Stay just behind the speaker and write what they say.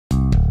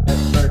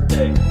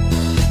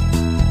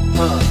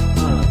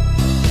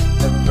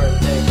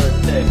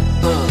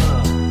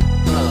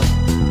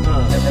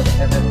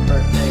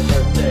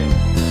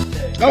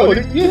Oh,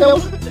 yeah.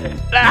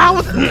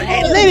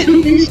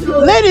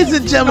 Ladies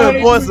and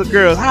gentlemen, boys and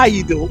girls, how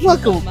you doing?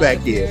 Welcome back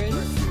here.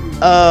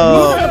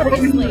 I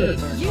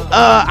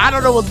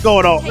don't know what's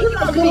going on.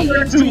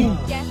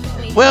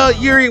 Well,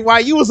 Yuri, while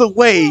you was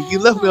away, you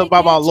left me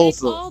by my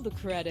lonesome.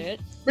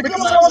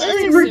 Because I was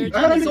angry.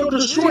 I had to go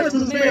destroy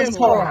this man's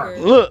car.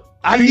 Look,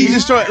 I need to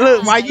destroy.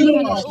 Look, why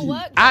you?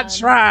 I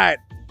tried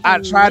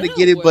to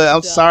get it, but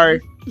I'm sorry.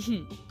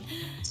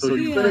 So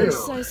you failed.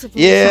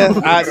 Yeah,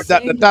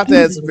 the doctor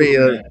has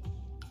failed.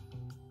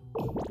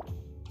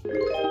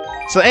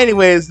 So,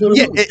 anyways,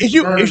 yeah,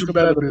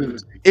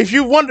 if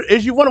you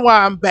wonder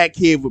why I'm back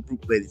here with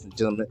Brooke, ladies and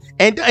gentlemen,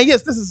 and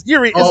yes, this is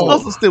Yuri. It's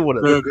also still with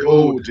us. The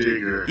gold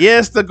digger.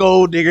 Yes, the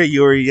gold digger,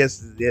 Yuri.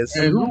 Yes, yes.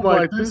 And who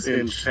like this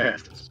in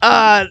chat?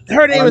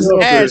 Her name is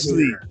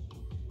Ashley.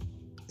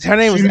 Her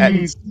name is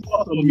Ashley.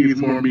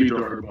 Needs more meat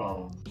on her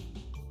bones.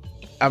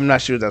 I'm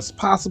not sure that's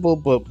possible,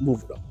 but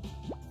move it on.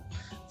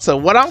 So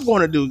what I'm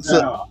going to do?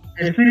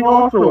 And she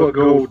also a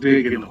gold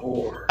digging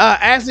whore.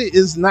 Ashley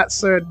is not,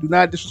 sir. Do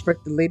not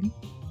disrespect the lady.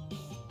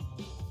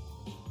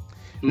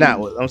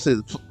 Now I'm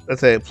saying, let's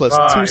say plus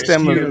 2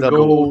 stamina. She a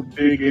gold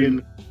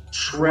digging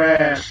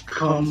trash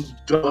comes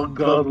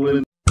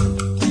guzzling.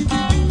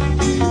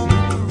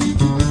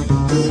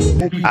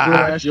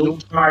 I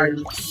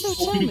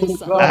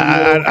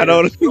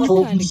don't.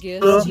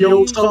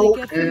 Your toe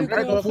and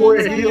back before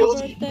it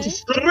heals.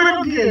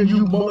 Again,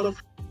 you mother.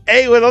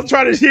 Hey, well, I'm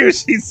trying to hear what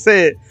she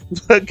said.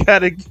 What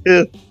kind of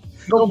gift?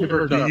 Don't give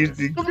her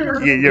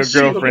your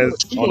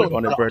girlfriend's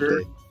on her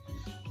birthday.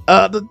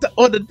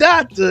 The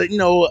doctor, you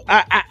know,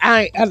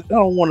 I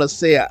don't want to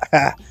say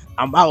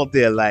I'm out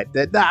there like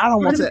that. I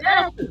don't want to.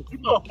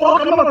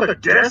 I'm not a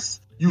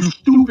guess. You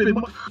stupid.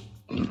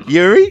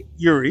 Yuri.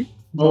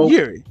 Oh,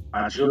 Yuri.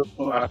 I just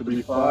have to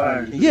be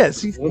fine.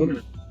 Yes.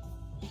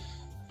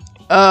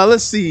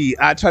 Let's see.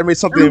 I try to make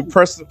something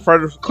personal.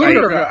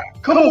 Clear guy,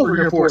 come over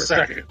here for a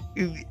second.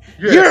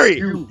 Yuri,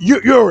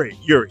 Yuri,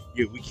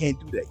 we can't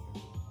do that.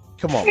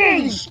 Come on.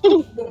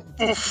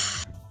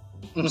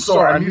 I'm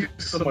sorry. I need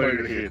somebody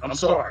to hit. I'm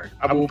sorry.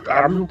 I will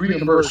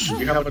reimburse you.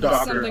 You have a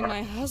doctor. Something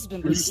my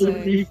husband would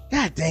say.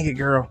 God dang it,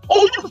 girl.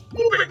 Oh, you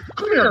stupid!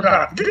 Come here,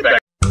 guy. Get back.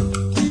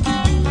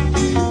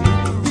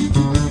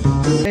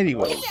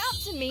 Anyway. Is it up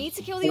to me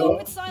to kill the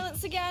awkward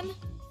silence again?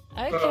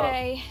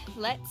 Okay,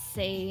 let's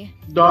see.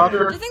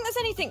 Doctor. Do you think there's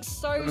anything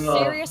so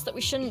serious that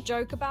we shouldn't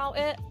joke about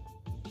it?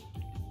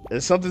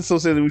 There's something so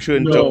silly we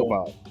shouldn't joke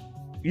about.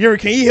 Yuri,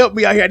 can you help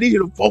me out here? I need you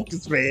to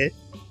focus, man.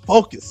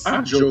 Focus.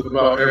 I joke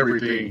about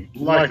everything.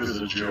 Life is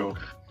a joke.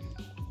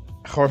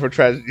 Horrible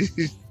tragedy.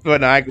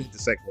 But no, I get the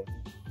second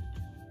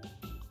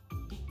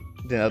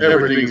one.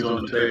 Everything's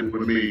on the table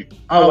with me.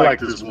 I like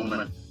this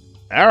woman.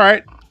 All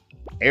right.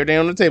 Everything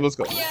on the table. Let's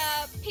go.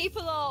 Yeah,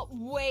 people are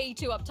way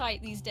too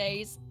uptight these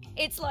days.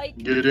 It's like,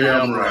 you're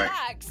damn right.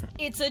 Relax.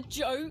 It's a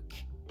joke.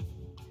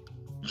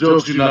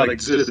 Jokes do not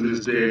exist in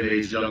this day and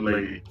age, young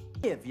lady.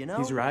 You know?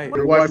 He's right.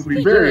 Your wife would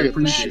be very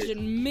appreciated.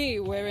 Imagine me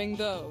wearing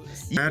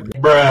those.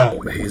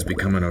 Bruh, he's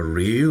becoming a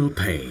real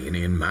pain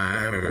in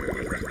my...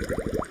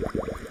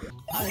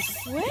 I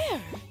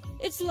swear,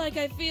 it's like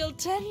I feel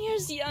 10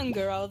 years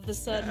younger all of a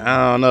sudden.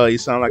 I don't know. You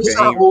sound like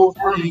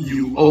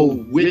you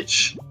old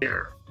witch.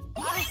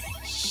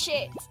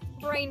 Shit,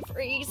 brain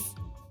freeze.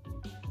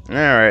 All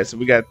right, so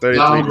we got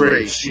 33.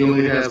 Great. She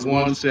only has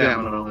 1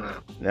 stamina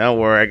left. Don't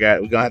worry,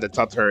 we're gonna have to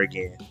talk to her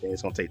again.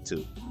 It's gonna take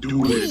 2.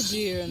 Do this.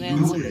 And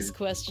answer this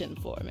question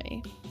for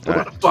me.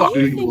 What the fuck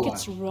do you think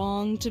it's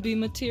wrong to be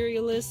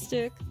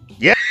materialistic?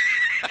 Yeah.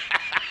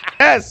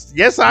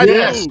 yes, I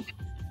do.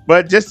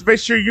 But just to make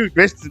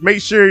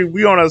sure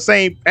we on the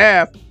same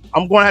path,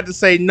 I'm gonna have to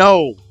say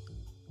no.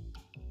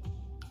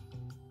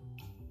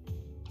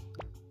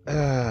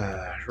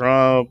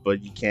 Wrong,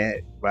 but you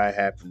can't buy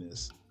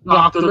happiness.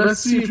 Doctor,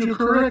 let's see if you're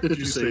correct if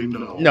you say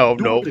no. No,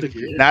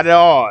 not at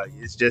all.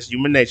 It's just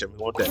human nature. We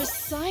want that.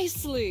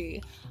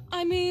 Precisely.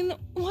 I mean,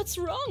 what's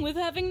wrong with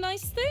having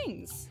nice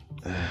things?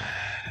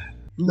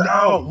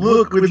 No,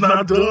 look, it's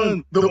not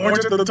done. The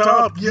orange at the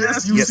top.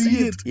 Yes, you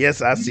see it.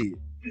 Yes, I see it.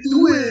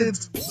 Do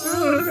it.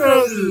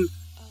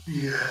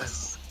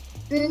 Yes.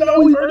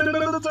 No, we heard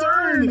another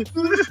turn.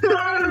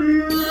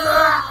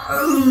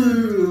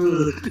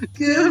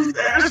 Give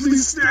Ashley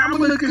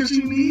stamina because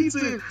she needs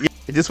it. Yeah,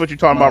 is this what you're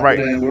talking about, right?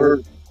 Do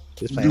it.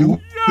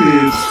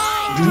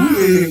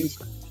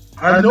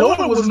 I know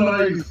it was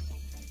nice.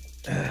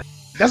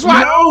 That's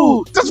why.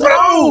 No.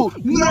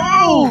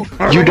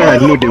 You don't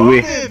know the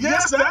way.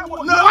 Yes, that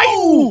one.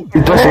 No.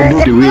 You doesn't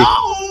know the way.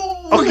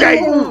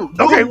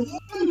 Okay.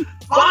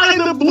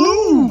 Find the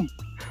blue.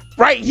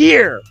 Right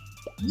here.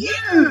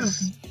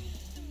 Yes.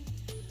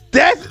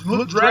 That's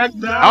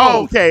drag down.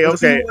 Oh, okay.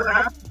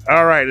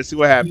 All right, let's see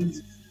what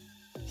happens.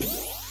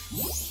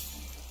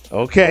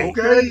 Okay.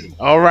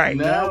 All right.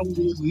 Now we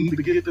just need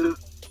to get the.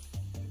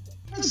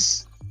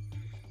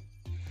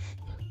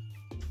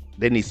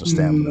 They need some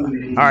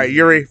stamina. All right,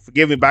 Yuri,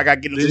 forgive me, but I gotta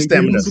get them some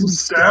stamina. Some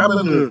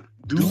stamina.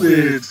 Do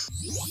it.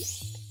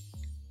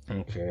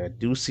 Okay, I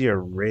do see a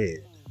red.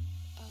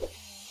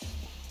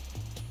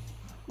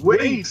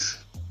 Wait.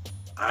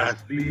 I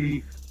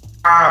see.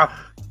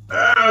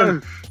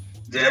 Damn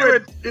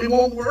it! It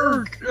won't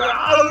work.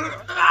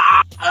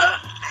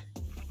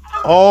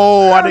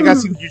 Oh, I think I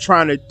see what you're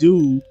trying to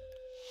do.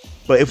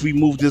 But if we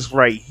move this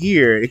right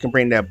here, it can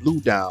bring that blue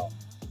down.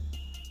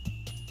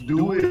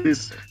 Do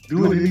it.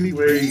 Do it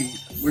anyway.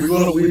 We're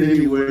gonna win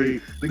anyway.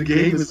 The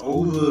game is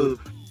over.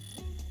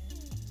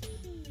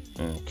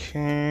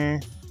 Okay.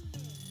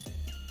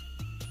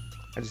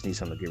 I just need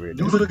something to get rid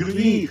Do of. the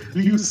green.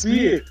 Do you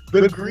see it?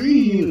 The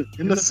green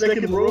in the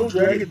second row.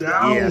 Drag it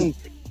down. Yes.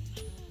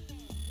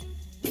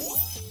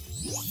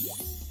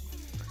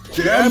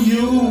 Damn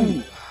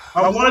you!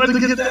 I wanted to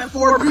get that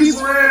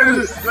 4-piece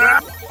red.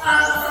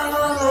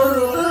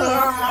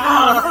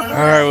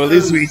 Alright, well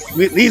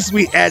at least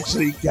we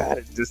actually got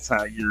it this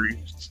time, Yuri.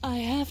 I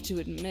have to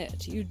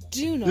admit, you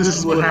do know This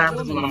is what that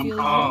happens woman when I'm feels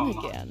calm.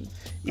 young again.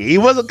 He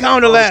wasn't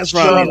counting the last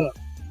round.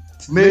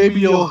 Maybe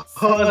your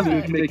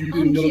husband make you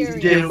I'm to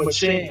give him a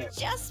chance.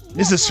 Just what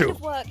This is kind true.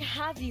 of work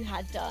have you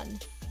had done?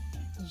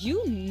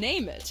 You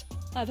name it.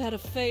 I've had a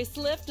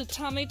facelift, a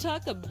tummy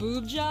tuck, a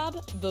boob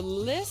job. The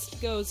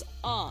list goes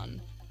on.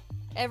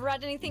 Ever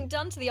had anything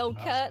done to the old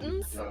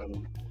curtains?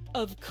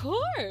 Of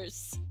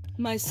course.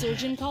 My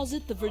surgeon calls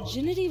it the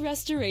virginity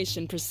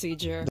restoration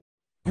procedure.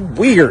 You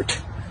weird,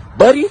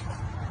 buddy.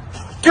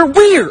 You're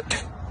weird.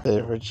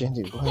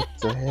 Virginia, what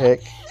the heck?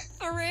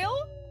 For real?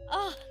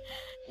 Oh,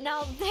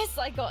 now this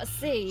I gotta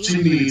see.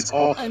 She needs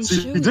all. I'm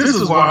See, sure this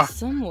is why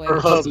somewhere her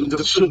husband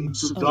just shouldn't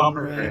dump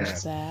her arrange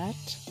ass. that.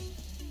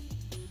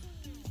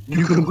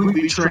 You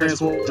completely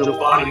transformed your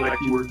body like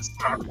you were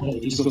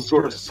some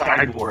sort of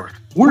cyborg.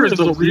 Where is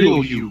the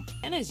real you?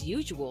 And as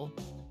usual,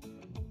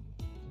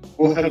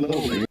 Well,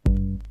 hello.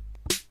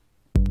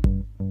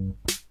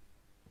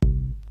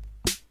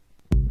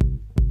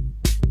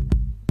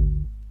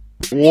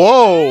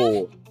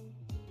 Whoa!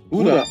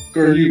 Who the fuck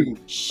are you?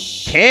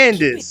 shh.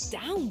 Candace! Keep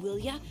it down, will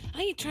ya?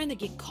 I ain't trying to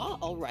get caught,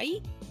 all right?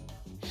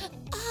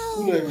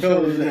 Who the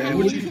hell is that?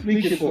 What you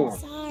sneaking for?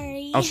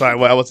 Sorry. I'm sorry,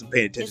 well, I wasn't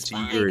paying attention It's to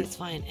you, fine, Yuri. it's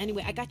fine.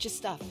 Anyway, I got your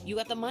stuff. You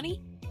got the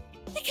money?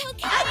 The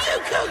cocaine.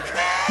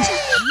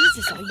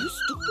 Jesus, are you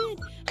stupid?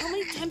 How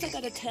many times I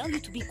gotta tell you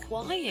to be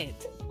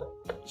quiet?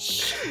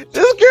 Shh.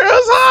 This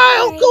girl's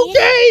high on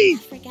cocaine!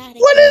 Forgot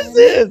What is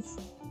this?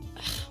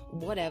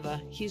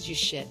 Whatever. Here's your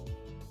shit.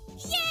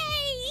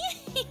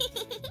 Yay!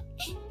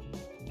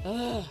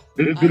 Ugh.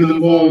 It's been a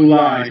long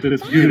line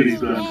since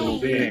Unity's done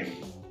cocaine.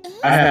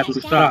 I have to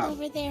stop.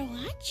 Over there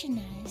watching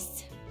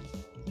us.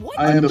 What?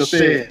 I am the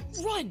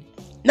feds. Run!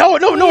 No,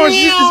 it's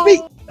me!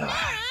 Laura,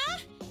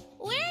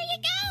 where are you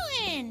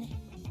going?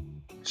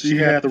 She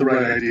had the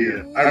right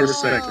idea. I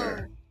respect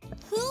her.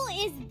 Who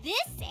is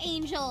this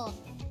angel?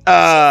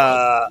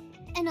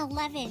 An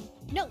 11.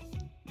 No,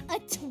 a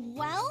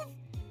 12?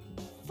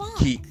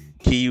 Fuck.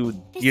 You're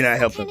not This is the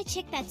helping. kind of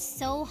chick that's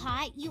so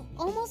hot, you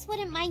almost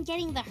wouldn't mind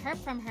getting the hurt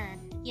from her,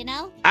 you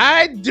know?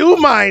 I do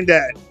mind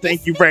that.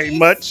 Thank This you bitch very is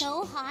much.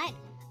 so hot,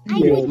 You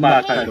I are would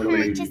my pay type of her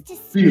lady. just to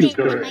She is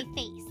spit in my correct.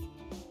 face.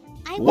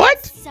 I What?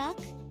 would suck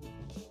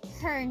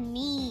her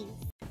knees.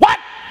 What?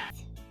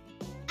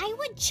 I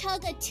would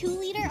chug a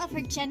 2-liter of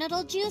her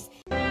genital juice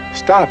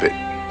Stop it.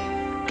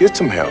 Get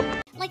some help.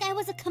 like I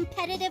was a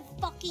competitive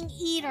fucking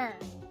eater.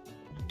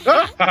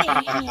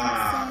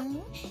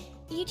 Handsome.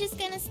 You just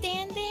gonna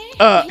stand there?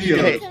 Yeah.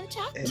 Hey, come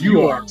talk to You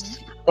me. are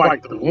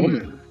quite the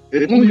woman.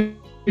 If only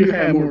you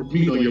had more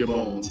meat on your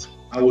bones,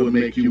 I would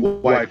make you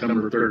wife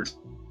number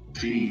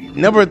 13.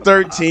 Number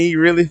 13,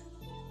 really?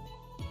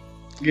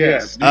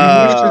 Yes. Do you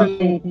wish to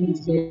know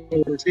who's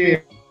number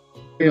 10,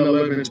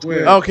 11, and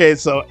 12? Okay,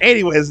 so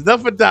anyways,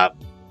 enough about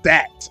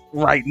that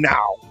right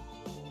now.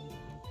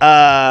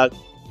 I'll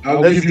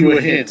give you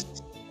a hint.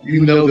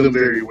 You know them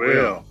very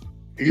well.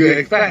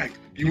 In fact,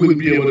 you wouldn't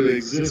be able to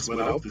exist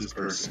without this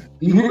person.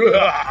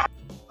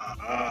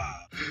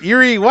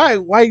 Yuri, why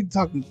are you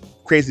talking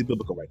crazy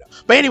biblical right now?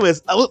 But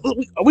anyways,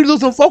 we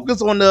losing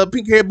focus on the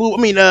pink hair boo. I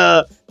mean,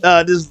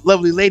 this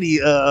lovely lady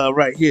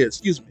right here.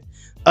 Excuse me.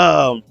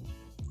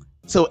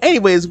 So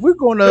anyways, we're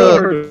gonna Tell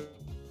her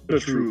the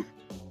truth.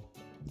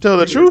 tell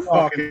the truth.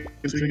 Talking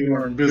to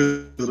your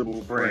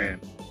invisible friend.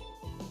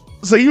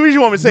 So you really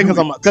want me to say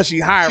because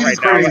she's high She's right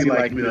crazy now?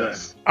 like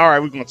us. All right,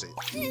 we're gonna say.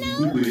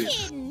 No Do it.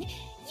 kidding.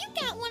 You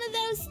got one of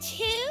those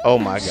too? Oh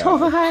my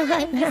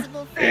god.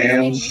 Invisible Damn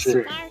friend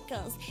straight.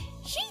 Sparkles.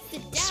 She's the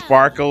dumb.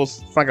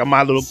 Sparkles, it's like a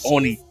My Little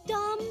Pony. She's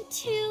dumb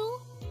too?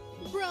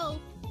 Bro,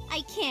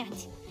 I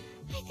can't.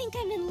 I think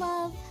I'm in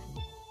love.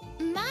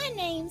 My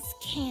name's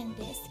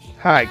Candace.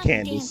 Hi, I'm a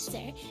Candace.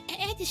 dancer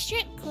at the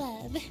strip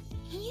club.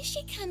 You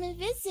should come and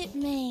visit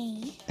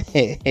me.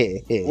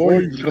 Or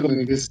you come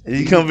in this.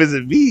 You come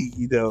visit me,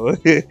 you know.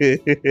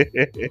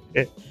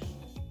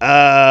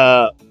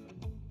 I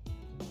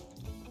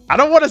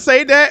don't want to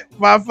say that,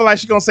 but I feel like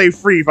she's gonna say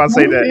free if I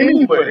say that.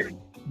 Anyway.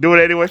 Do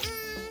it anyway.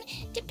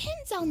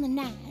 Depends on the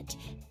night.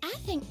 I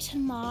think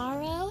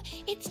tomorrow.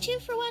 It's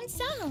 2-for-1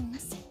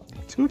 songs.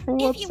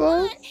 2-for-1 If you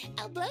songs? want,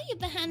 I'll blow you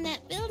behind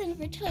that building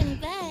for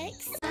 $20.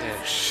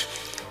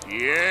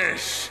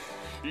 Yes!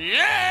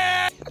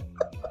 Yes!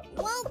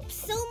 Well,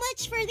 so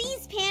much for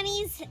these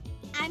panties.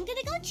 I'm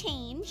gonna go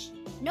change.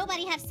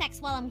 Nobody have sex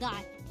while I'm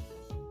gone.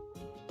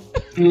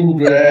 Too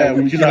bad.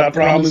 We cannot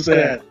promise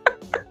that.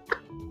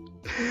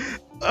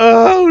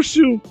 Oh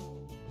shoot!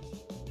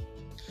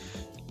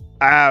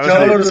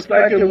 Tell her the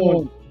second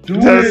one. Do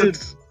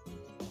it.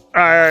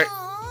 All right.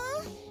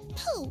 Aw,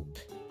 poop.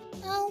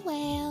 Oh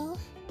well,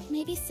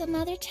 maybe some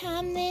other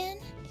time then.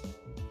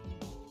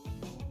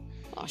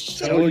 Oh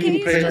shit, Tell her you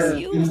okay, pay it's her. just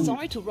you.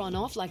 Sorry to run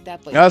off like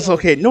that, but That's yo,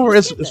 okay. No, you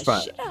it's scared the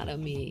fine. shit out of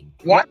me.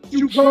 Why did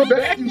you come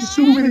back and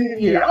sue me in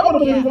here? I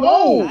would have been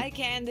home. Hi,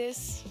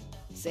 Candace.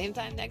 Same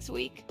time next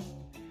week.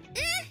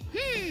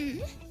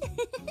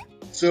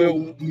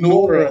 So,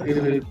 Nora,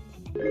 you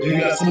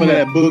got some of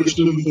that bookish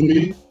for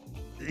me?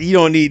 You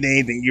don't need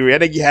anything. I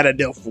think you had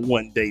enough for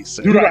one day,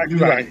 sir. You're right.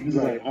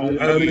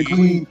 I've been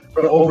clean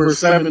for over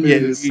 7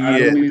 minutes. I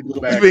don't need to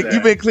go back to that.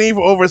 You've been clean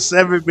for over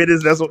 7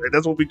 minutes. That's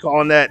what we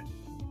calling that.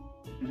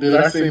 Did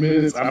I say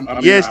minutes?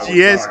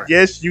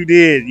 Yes, you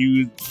did.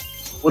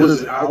 What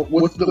is it?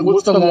 What's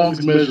the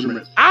longest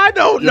measurement? I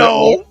don't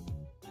know.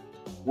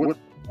 What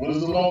is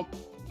the long?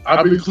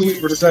 I've been clean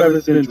for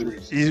 7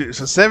 centuries.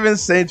 So 7th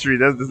century.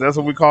 That's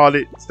what we called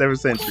it. 7th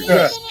century.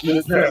 Yes.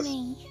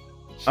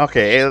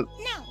 Okay. No,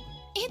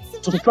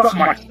 it's So a fuck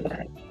my.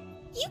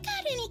 You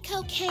got any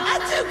cocaine?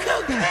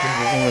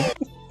 I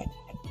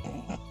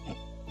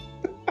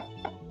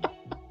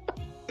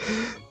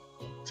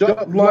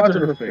Shut blood to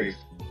her face.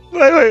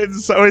 Wait.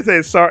 Somebody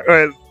say sorry.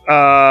 Ain't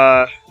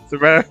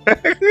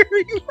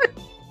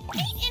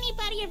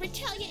anybody ever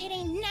tell you it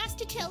ain't nice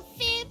to tell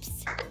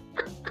fibs?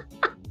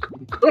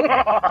 I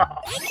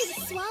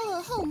can swallow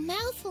a whole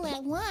mouthful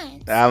at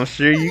once. I'm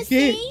sure you Wanna can.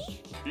 see?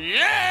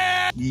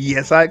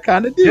 Yes, I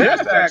kind of do.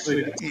 Yes,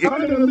 actually.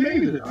 Kind of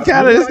amazing.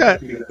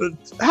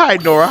 Hi,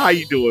 Nora. How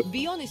you doing?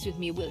 Be honest with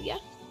me, will ya?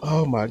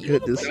 Oh my You ever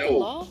goodness. break the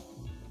law?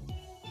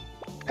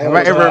 Have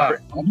I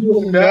ever? I'm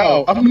doing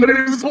now. I'm not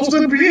even supposed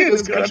to be in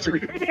this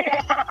country.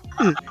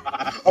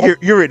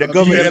 You're in the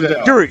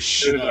government. You're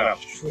shh. Yeah.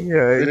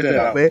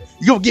 Yeah, man.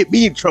 You gonna get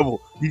me in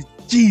trouble.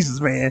 Jesus,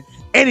 man.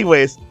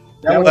 Anyways,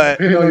 That was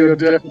depending on your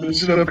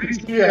definition of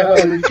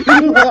bestiality.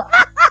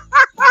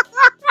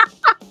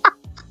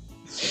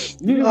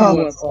 You know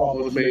what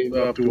song was made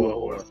up to a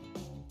horse.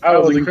 I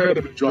was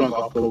incredibly drunk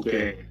off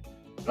cocaine.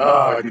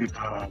 Good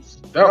times.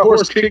 That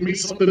horse kicked me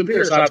something to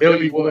pierce, I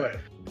tell you what.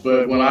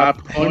 But when I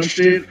punched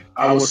it,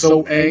 I was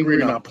so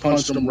angry and I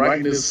punched him right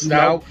in his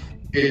snout,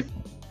 it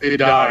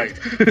died.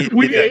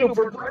 We ate him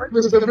for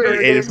breakfast the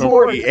very next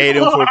morning. We ate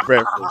him for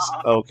breakfast.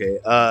 Okay.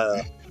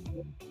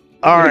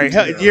 All right.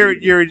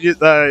 You're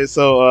just I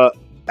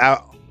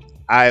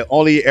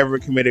only ever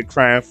committed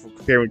crime for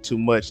caring too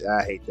much.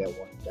 I hate that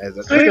one.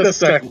 Take a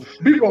second.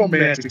 Be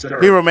romantic.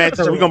 Be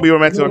romantic. We're gonna be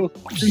romantic.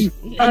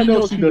 I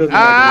know she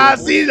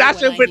doesn't. See, I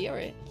should put.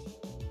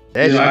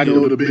 I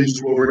know the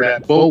bitch over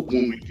that boat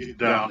when we get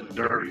down and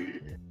dirty.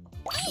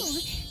 Oh,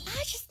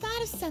 I just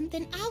thought of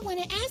something I want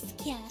to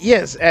ask you.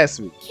 Yes, ask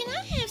me. Can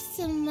I have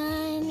some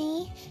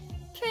money?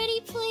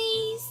 Pretty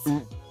please?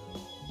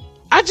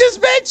 I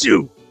just met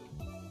you.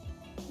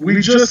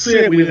 We just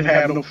said we didn't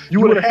have no.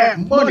 You would have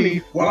had money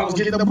while I was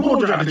getting the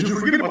blowjob. Did you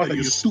forget about that,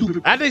 you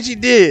stupid? I think she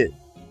did.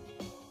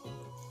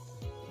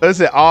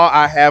 Listen, all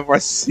I have are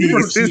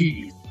seeds.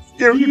 These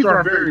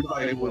are very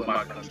valuable in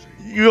my country.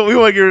 We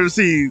want to give her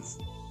seeds.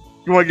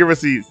 You want to give her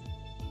seeds?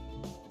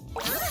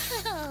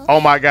 Oh, Oh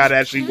my God, it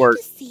actually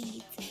worked.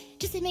 seeds.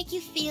 Does it make you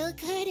feel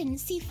good and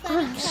see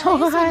fun? I'm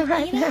so high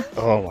right now.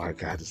 Oh my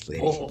God, this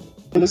lady. Oh,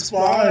 it's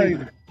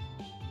fine.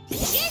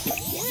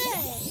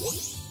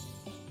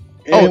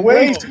 Oh, And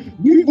wait,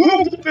 we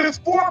will get this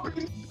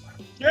 4-piece.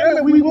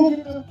 Yeah, we will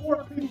get this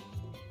 4-piece.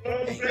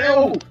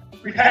 No,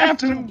 we have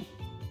to.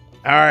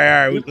 All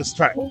right. Let's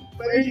try. Oh,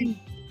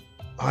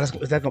 that's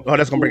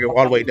gonna bring it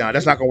all the way down.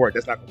 That's not gonna work.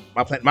 That's not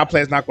my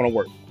plan's not gonna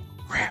work.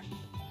 Crap.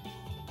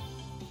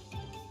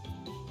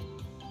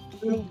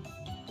 Okay,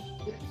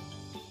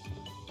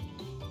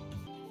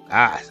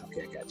 I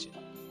got you.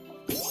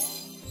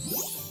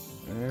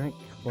 All right.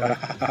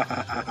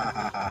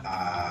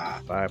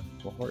 5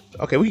 4.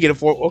 Okay, we can get a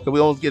 4. Okay,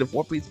 we almost get a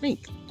 4-piece pink.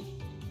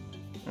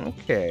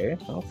 Okay.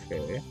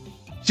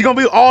 She's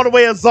gonna be all the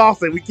way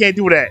exhausted. We can't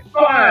do that.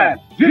 Fine,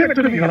 give it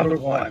to the other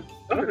one.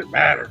 Doesn't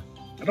matter.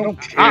 I don't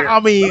care. I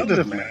mean, it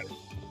doesn't matter.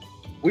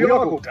 We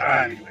all go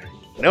die anyway.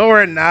 No,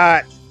 we're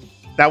not.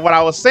 Now, what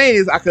I was saying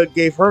is I could have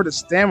gave her the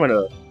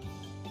stamina.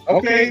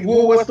 Okay,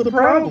 well, what's the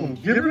problem?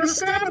 Give her the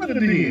stamina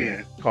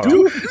then. Hold on.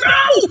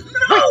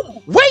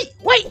 No! Wait,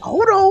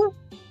 hold on.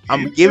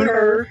 I'm giving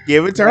her.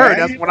 Give it to her.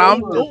 That's what I'm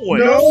doing.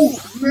 No!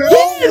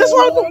 Yeah, that's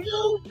what I'm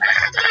doing.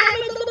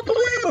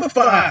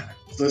 Fine.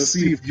 Let's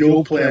see if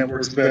your plan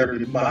works better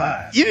than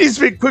mine. You need to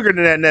speak quicker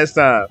than that next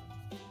time.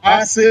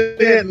 I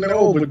said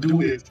no, but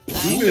do it. Do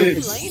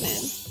it.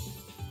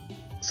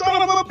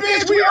 Son of a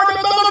bitch, we earned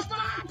another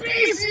 5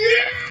 piece,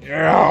 yeah!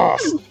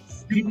 Yes.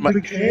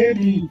 The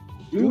candy.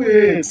 Do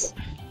it.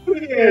 Do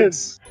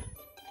it.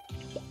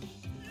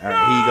 All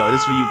right, here you go.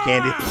 This for you,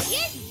 Candy.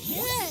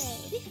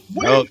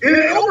 Wait, Oh. it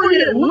ain't over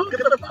yet. Look at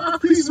the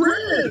 5-piece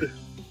red.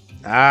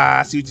 Ah,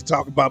 I see what you're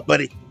talking about,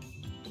 buddy.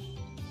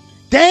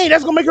 Dang,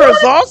 that's gonna make her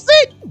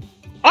exhausted?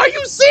 Are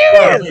you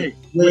serious?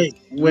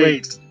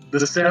 Wait.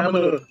 The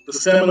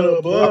stamina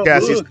above. Okay,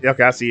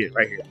 I see it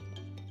right here.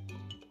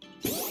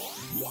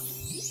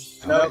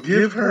 Now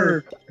give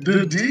her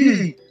the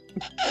D.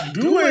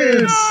 Do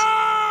it.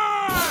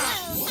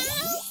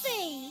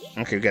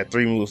 Okay, we got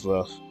 3 moves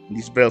left.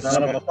 These bells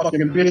Not a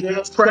fucking bitch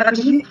ass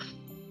practically.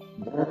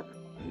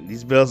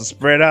 These bells are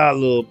spread out a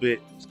little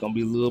bit. It's gonna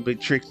be a little bit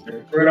tricky.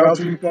 Spread out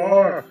too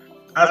far.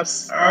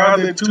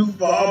 They're too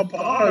far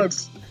apart.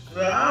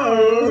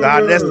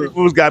 Our next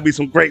moves gotta be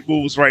some great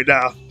moves right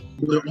now.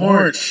 The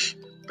orange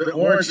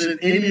in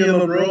any of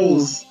the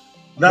rows.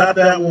 Not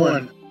that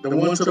one. The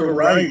one to the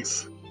right.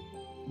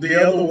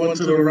 The other one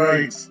to the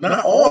right.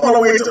 Not all the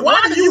way to.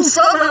 Why do you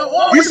somehow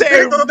always pick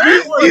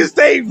that one? You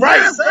stay right.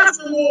 Yes, that's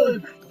the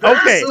one. That's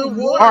Okay. the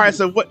one. All right.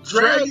 So what?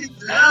 Drag it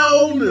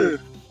down.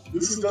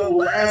 This is the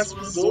last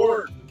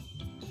resort.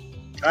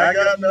 I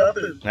got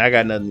nothing. I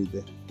got nothing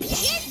either.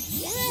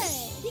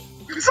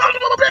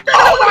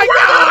 Oh my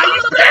God!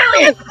 You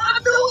serious? I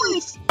knew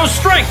it. No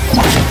strength!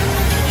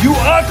 You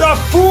are the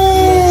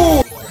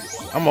fool!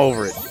 I'm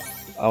over it.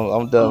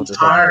 I'm done. I'm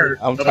tired.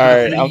 I'm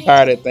tired. I'm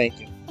tired of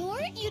thinking.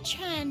 Weren't you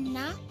trying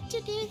not to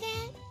do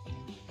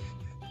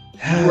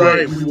that?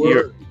 Right, we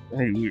were.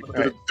 Right.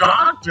 The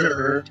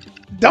doctor.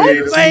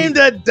 Don't blame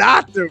the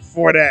doctor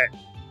for that.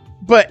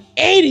 But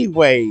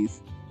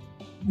anyways,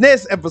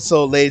 next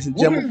episode, ladies and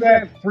What gentlemen, is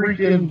that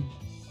freaking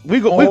we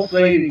go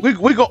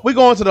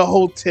going to the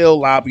hotel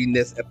lobby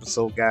next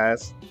episode,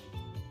 guys.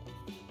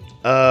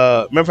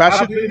 Remember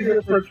I've been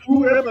here for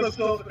 2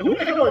 episodes. Who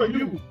the hell are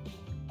you?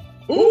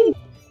 Who?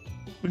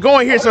 we're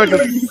going here so I can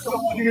I'm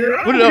here.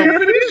 I'm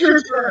here. It is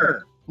your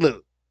turn.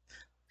 look.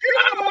 Get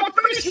out of my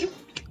face.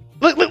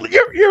 Look,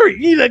 you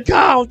need to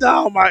calm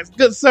down, my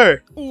good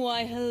sir.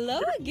 Why,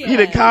 hello again. You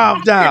need to calm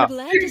I'm down.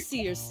 glad to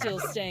see you're still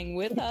staying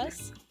with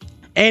us.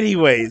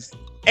 Anyways,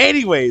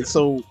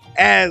 so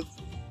as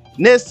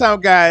next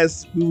time,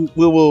 guys, we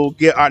will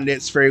get our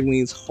next fairy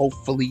wings,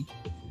 hopefully.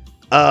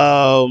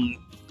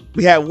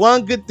 We had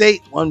one good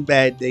date, one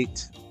bad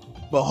date,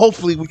 but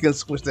hopefully we can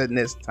switch that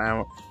next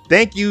time.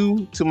 Thank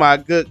you to my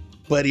good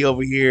buddy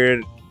over here,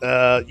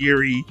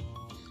 Yuri.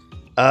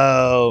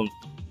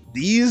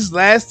 These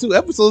last 2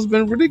 episodes have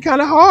been really kind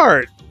of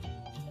hard.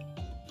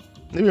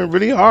 They've been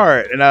really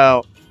hard, and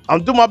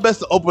I'm doing my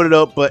best to open it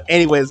up. But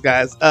anyways,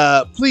 guys,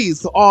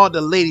 please, to all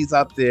the ladies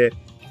out there,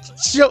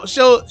 show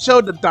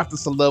the doctor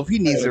some love. He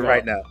needs it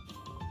right now.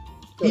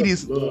 He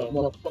needs.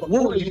 What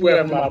was you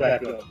having my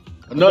backup?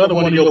 Another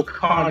one of your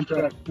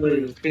contract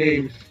players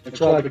came and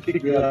tried to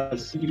kick me out of the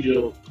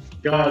studio.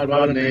 God,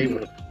 by the name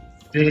of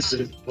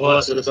Vincent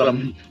Bus or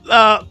something.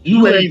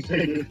 You ain't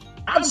taking.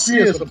 I'm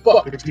serious as a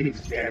fucking team,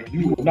 man.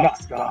 You will not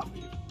stop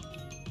me.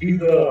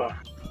 He's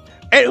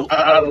Hey,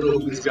 I don't know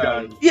who this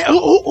guy is. yeah,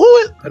 who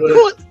is?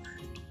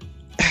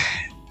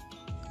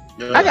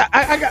 I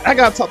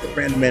got to talk to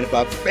Brandon man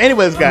about this. But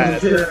anyways,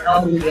 guys.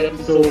 How many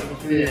episodes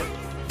it's been?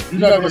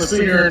 You're not gonna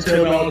sit here and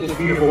tell me I'm just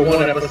here for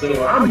 1 episode.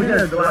 I'm here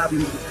to glad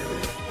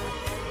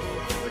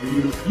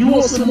you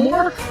want some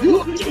more?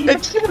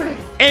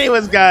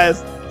 Anyways,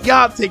 guys,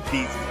 y'all take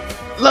these.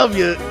 Love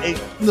you. And,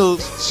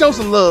 show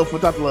some love for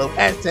Dr. Love. #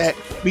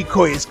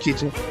 BeCoy's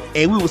Kitchen.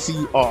 And we will see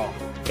you all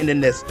in the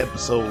next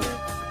episode.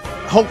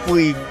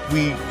 Hopefully,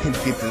 we can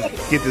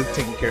get this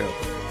taken care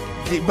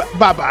of.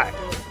 Bye-bye.